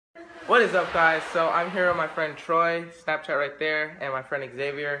What is up, guys? So I'm here with my friend Troy, Snapchat right there, and my friend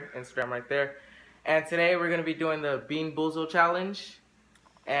Xavier, Instagram right there. And today we're gonna be doing the Bean Boozled challenge,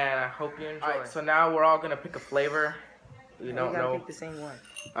 and I hope you enjoy. Alright, so now we're all gonna pick a flavor. We don't know. Pick the same one.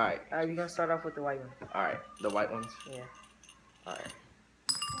 Alright. Alright, we're gonna start off with the white one. Alright, the white ones. Yeah. Alright.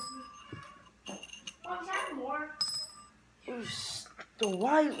 More. The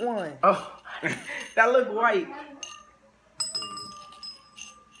white one. Oh, that looked white.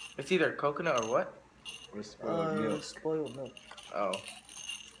 It's either coconut or what? Or spoiled milk. Spoiled milk. Oh.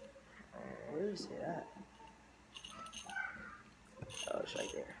 Where is it at? Oh, it's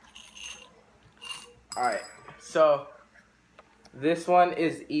right there. Alright, so this one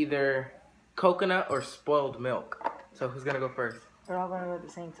is either coconut or spoiled milk. So who's gonna go first? We're all gonna go at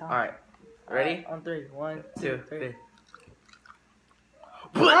the same time. Alright, ready? Right, on three. 1, 2, 2, 3. 3.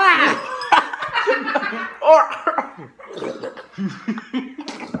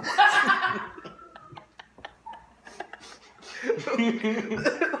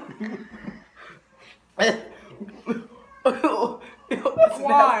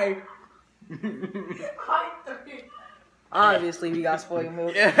 Why? Obviously, we got spoiled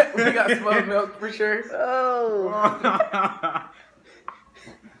milk. Yeah, we got spoiled milk for sure. Oh.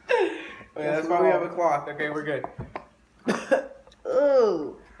 Yeah, that's why we have a cloth. Okay, we're good.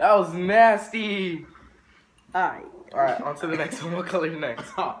 Oh. That was nasty. Alright. Alright, on to the next one. What color is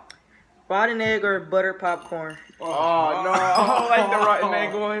next? Rotten egg or butter popcorn? Oh, no. I don't like the rotten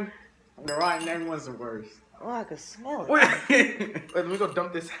egg one. The rotten egg one's the worst. Oh, I can smell it. Wait, let me go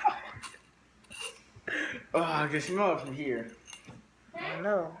dump this out. Oh, I can smell it from here. I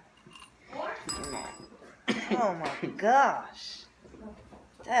know. Oh my gosh.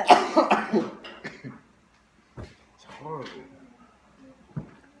 That. It's horrible.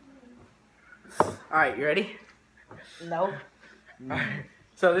 Alright, you ready? No. Alright.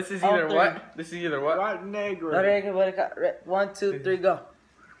 So this is either what? This is either what? Rotten egg or... Butter egg or butter. 1, 2, 3, go.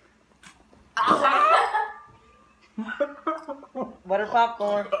 Butter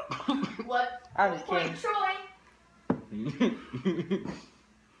popcorn. What? I'm just kidding. Troy.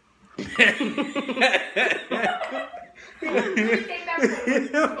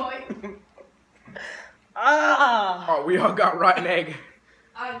 Troy. Ah! Oh, we all got rotten egg.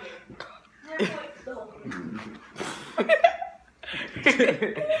 I did.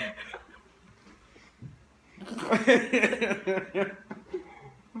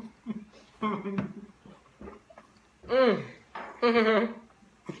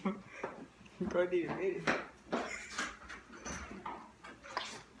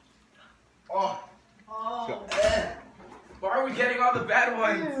 Oh, Oh. why are we getting all the bad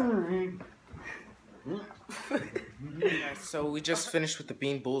ones? So we just finished with the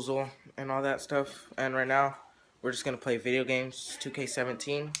Bean Boozle and all that stuff, and right now we're just gonna play video games,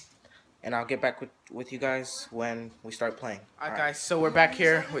 2K17, and I'll get back with you guys when we start playing. Alright, guys, so we're back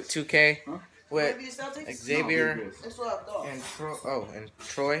here with 2K with Xavier and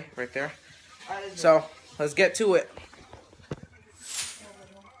Troy right there. So let's get to it.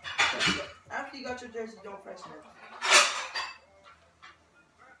 After you got your jersey, don't freshen it.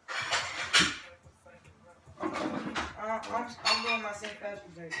 I'm doing my St.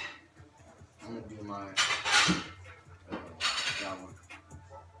 Patrick's jersey. I'm gonna do my that one.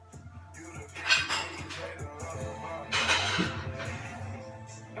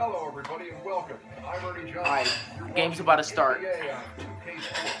 Hello, everybody, and welcome. I'm Ernie Johnson. Alright, game's about to start.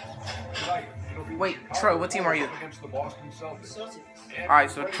 Wait, Troy, what team are you?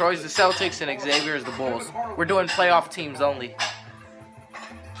 Alright, so Troy's the Celtics and Xavier is the Bulls. We're doing playoff teams only.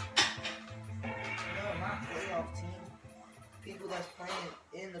 No, not playoff team. People that's playing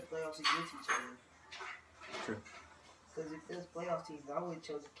in the playoffs against each other. True. Because if there's playoff teams, I would have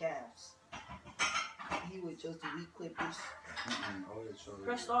chose the Cavs. He would have chose the weak Clippers.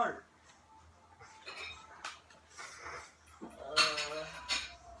 Press start.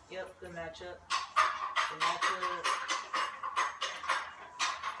 Yep, good matchup. Good matchup.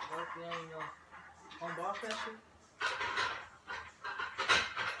 On ball pressure.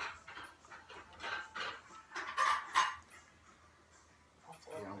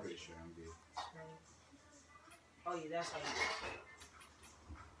 Yeah, I'm pretty sure I'm good. Oh yeah, that's how you do it.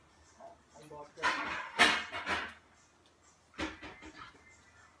 On ball pressure.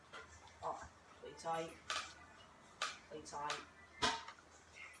 Oh, play tight. Play tight.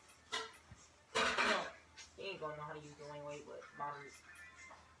 No, he ain't gonna know how to use the lane weight, but moderate.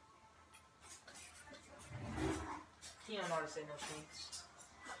 He don't know how to say no things.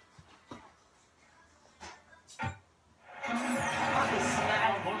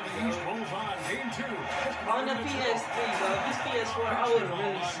 Rolls on game 2. On the PS3, bro. If this PS4, I would have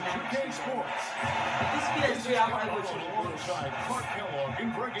really snapped. K Sports. If this PS3, I probably would have Alongside Clark Kellogg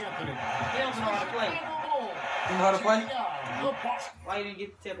and Greg Anthony. He don't know how to play. You know how to play? The Boston. Why you didn't get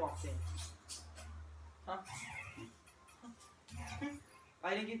the tip off then? Huh? Why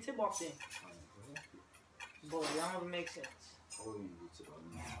you didn't get tip off then? Boy, y'all don't make sense.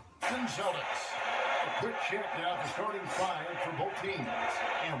 And Celtics. A quick check now the starting five for both teams.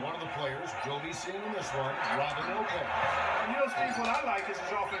 And one of the players will be seeing in this one, Robin Lopez. And Steve, what I like is his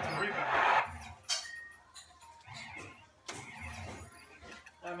offensive rebound.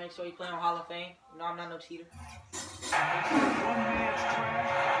 Gotta make sure you play on Hall of Fame. No, I'm not no cheater. One man's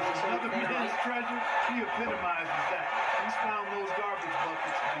trash, another man's treasure. He epitomizes that. He's found those garbage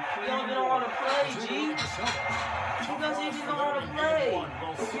buckets to be clean. You don't even know how to play, G. He doesn't even know how to play.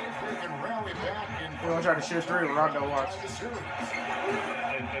 We'll see if they can rally back and You want to try to shoot a three? Rondo watch.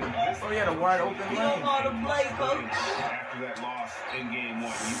 Oh, he had a wide open He don't lane. know how to play, coach. After that loss in game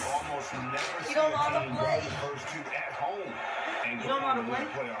one, you almost never He see don't a know how to team play. go the first two at home and You go don't know how to on to win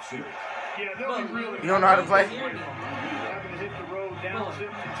play? a playoff series. Yeah, they'll be really You don't know how to play? having to hit the road down Bro,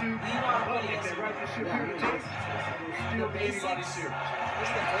 7-2. you know how to But play if they this. right the ship here to take, they'll still be anybody's series.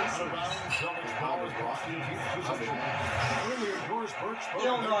 It's the basics. Celtics powers Boston keeps position. Earlier, Doris Burke spoke He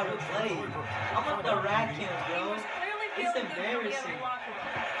don't know how to about play. I'm about to rack him, bro. Clearly It's feeling good coming out of embarrassing. the locker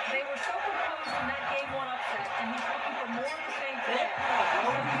room. They were so composed in that game one upset, and he's looking for more of the same Yeah, thing.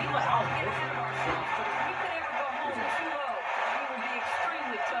 bro. He was out. Get ahead of ourselves, but if we could ever go home 2-0, we would be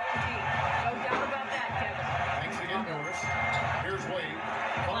extremely tough to beat. No doubt about that, Kevin. Thanks again, Doris. Here's Wade.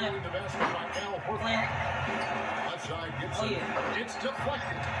 Following the basket by Al Horford. Plant. Left side gets Oh, it. yeah. It's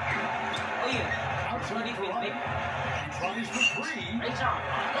deflected. Oh, yeah. Outside Defense, for baby. He tries for three. Ray John.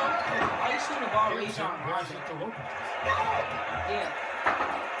 Why you shooting the ball, Ray Gibson John? passes it to Lopez. Yeah.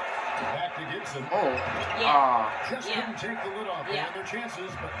 Back to Gibson. Oh. Yeah. Ah. Just Yeah. couldn't take the lid off. They Yeah. had their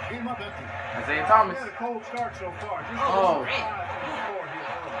chances, but came up empty. Isaiah Thomas. They had a cold start so far. Just Oh. 5 from the floor here.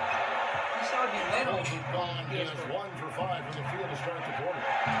 You saw me wait on Bulls have gone Yes, just sir. 1 for 5 from the field to start the quarter.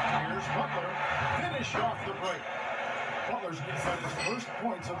 Here's Butler. Finish off the break. Butler's getting his first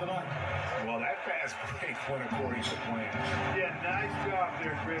points of the night. Well, that fast break went according to plan. Yeah, nice job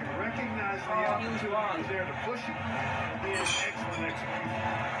there, Greg. Recognizing the Oh, he was opportunity wrong. was there to push it, and then excellent execution.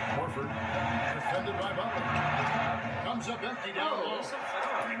 Horford, defended by Butler. Comes up empty down Oh, low. it's a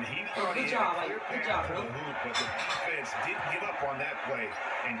foul. And he Oh, thought good he job, had a clear Mike. Good path job, to the bro. hoop, but the defense didn't give up on that play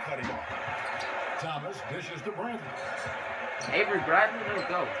and cut him off. Thomas dishes to Bradley. Avery Bradley, let's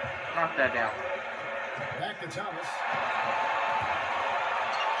go. Knock that down. Back to Thomas.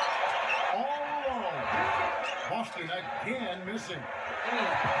 All alone. Boston again missing. Give me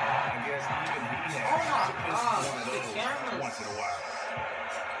that. I guess even he Oh, my has to miss God. one of The those cameras. once in a while.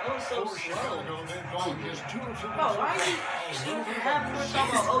 That was so For slow. Chicago, they've gone just 2 of 7. Bro, why are you half the first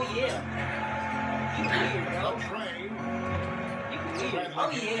talking about, oh, yeah. You weird, bro. Train. You weird. Oh,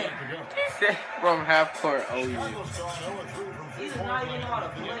 yeah. From half court. Oh, yeah. Chicago's gone 0 3 from He does 3-point not even line. know how to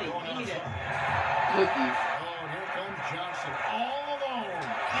They play. get going Give me outside. that. Cookies. Oh, and here comes Johnson. All alone.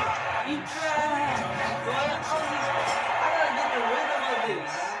 You trash. Bro, I gotta get the rhythm of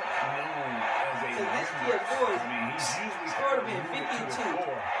this. Known as a So this run kid, boy, I mean, he's usually scored him in moving to the 52.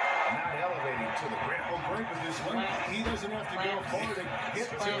 floor, not elevating to the rim. Well, break with this length. He doesn't have to go far to get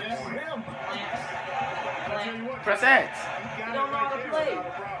to Plant. that rim. I'll tell you what, Press X. he got You it don't know right how to there play. without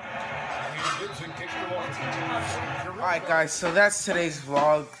a problem. Gibson kicks the ball. Alright guys, so that's today's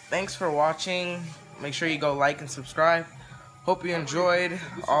vlog. Thanks for watching. Make sure you go like and subscribe. Hope you enjoyed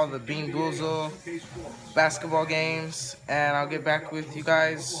all the Bean Boozled basketball games. And I'll get back with you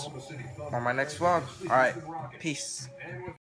guys on my next vlog. Alright, peace.